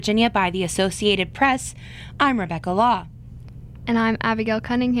Virginia by the Associated Press, I'm Rebecca Law. And I'm Abigail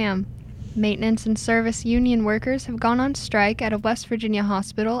Cunningham. Maintenance and service union workers have gone on strike at a West Virginia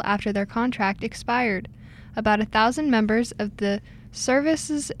hospital after their contract expired. About 1,000 members of the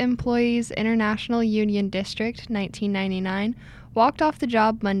Services Employees International Union District 1999 walked off the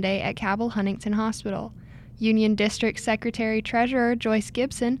job Monday at Cabell Huntington Hospital. Union District Secretary-Treasurer Joyce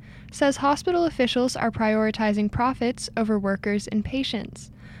Gibson says hospital officials are prioritizing profits over workers and patients.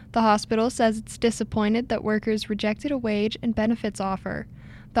 The hospital says it's disappointed that workers rejected a wage and benefits offer.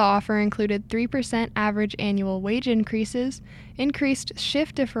 The offer included 3% average annual wage increases, increased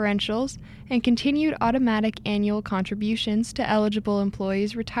shift differentials, and continued automatic annual contributions to eligible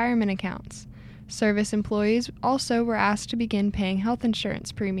employees' retirement accounts. Service employees also were asked to begin paying health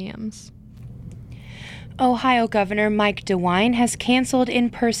insurance premiums. Ohio Governor Mike DeWine has canceled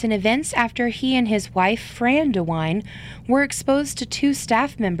in-person events after he and his wife, Fran DeWine, were exposed to 2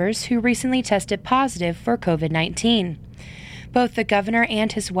 staff members who recently tested positive for COVID-19. Both the governor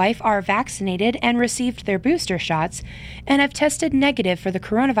and his wife are vaccinated and received their booster shots and have tested negative for the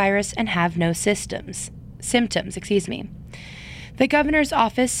coronavirus and have no symptoms. The governor's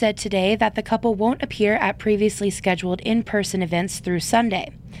office said today that the couple won't appear at previously scheduled in-person events through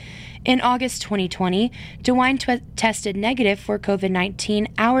Sunday. In August 2020, DeWine tested negative for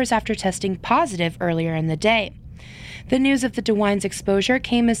COVID-19 hours after testing positive earlier in the day. The news of the DeWine's exposure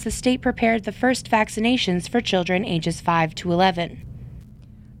came as the state prepared the first vaccinations for children ages 5 to 11.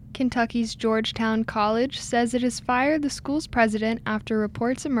 Kentucky's Georgetown College says it has fired the school's president after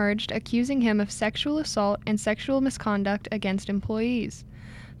reports emerged accusing him of sexual assault and sexual misconduct against employees.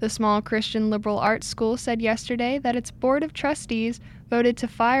 The small Christian liberal arts school said yesterday that its board of trustees voted to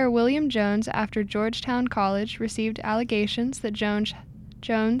fire William Jones after Georgetown College received allegations that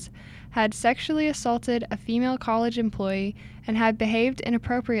Jones had sexually assaulted a female college employee and had behaved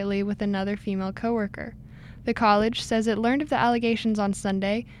inappropriately with another female coworker. The college says it learned of the allegations on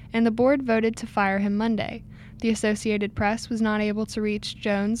Sunday, and the board voted to fire him Monday. The Associated Press was not able to reach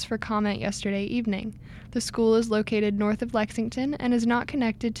Jones for comment yesterday evening. The school is located north of Lexington and is not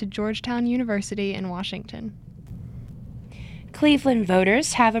connected to Georgetown University in Washington. Cleveland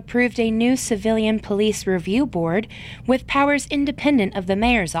voters have approved a new civilian police review board with powers independent of the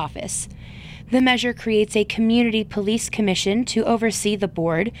mayor's office. The measure creates a community police commission to oversee the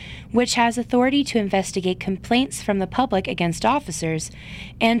board, which has authority to investigate complaints from the public against officers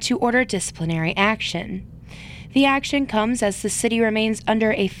and to order disciplinary action. The action comes as the city remains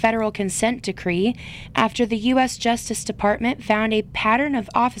under a federal consent decree after the U.S. Justice Department found a pattern of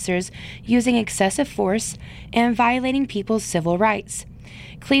officers using excessive force and violating people's civil rights.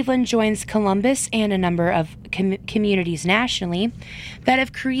 Cleveland joins Columbus and a number of communities nationally that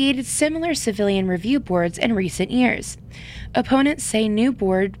have created similar civilian review boards in recent years. Opponents say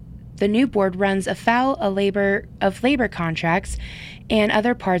the new board runs afoul of labor contracts and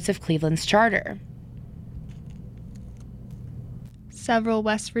other parts of Cleveland's charter. Several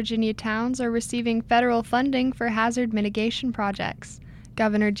West Virginia towns are receiving federal funding for hazard mitigation projects.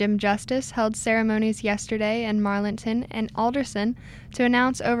 Governor Jim Justice held ceremonies yesterday in Marlinton and Alderson to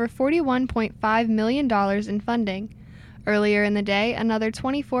announce over $41.5 million in funding. Earlier in the day, another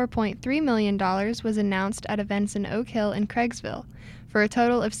 $24.3 million was announced at events in Oak Hill and Craigsville, for a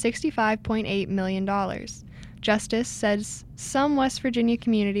total of $65.8 million. Justice says some West Virginia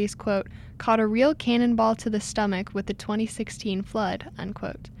communities, quote, caught a real cannonball to the stomach with the 2016 flood,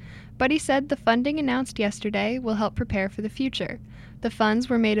 unquote. But he said the funding announced yesterday will help prepare for the future. The funds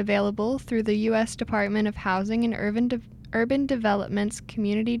were made available through the U.S. Department of Housing and Urban Development's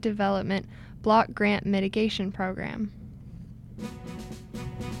Community Development Block Grant Mitigation Program.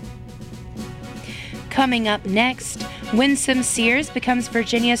 Coming up next, Winsome Sears becomes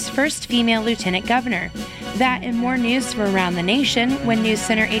Virginia's first female lieutenant governor. That and more news from around the nation when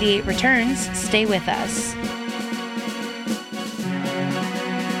Newscenter 88 returns. Stay with us.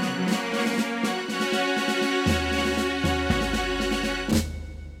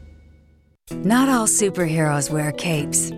 Not all superheroes wear capes.